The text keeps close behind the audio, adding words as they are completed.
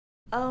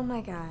Oh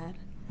my god.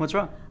 What's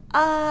wrong?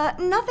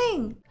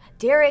 Nothing.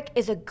 Derek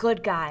is a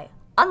good guy,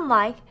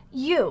 unlike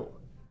you.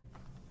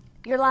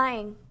 You're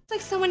lying. It's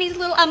like someone needs a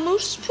little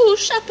amuse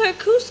pouche upper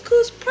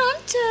couscous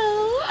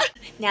pronto.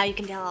 Now you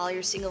can tell all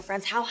your single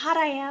friends how hot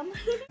I am.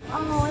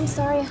 Oh, I'm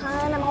sorry,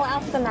 hon. I'm all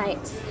out for the night.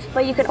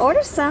 But you can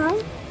order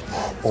some.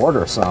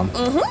 Order some?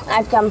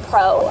 I've gone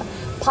pro.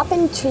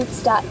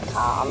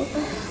 poppintreats.com.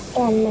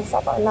 And my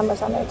cell phone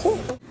number's on there, too.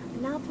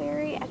 I'm not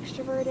very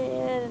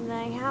extroverted, and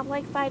I have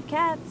like 5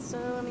 cats, so,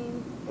 I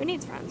mean, who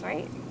needs friends,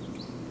 right?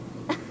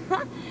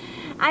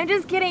 I'm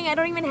just kidding. I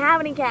don't even have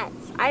any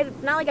cats. I'm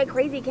not like a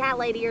crazy cat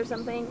lady or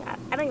something.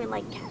 I don't even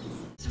like cats.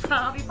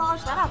 Hope you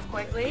polish that off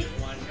quickly.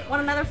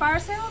 Want another fire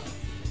sale?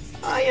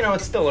 You know,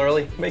 it's still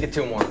early. Make it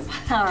 2 more.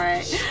 All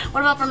right.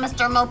 What about for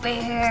Mr.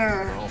 Mopey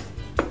here?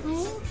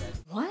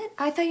 What?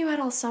 I thought you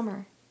had all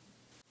summer.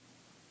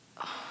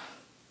 Oh,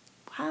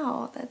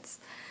 wow, that's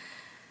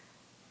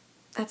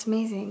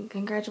amazing.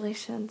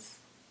 Congratulations.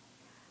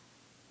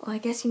 Well, I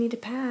guess you need to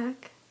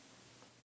pack.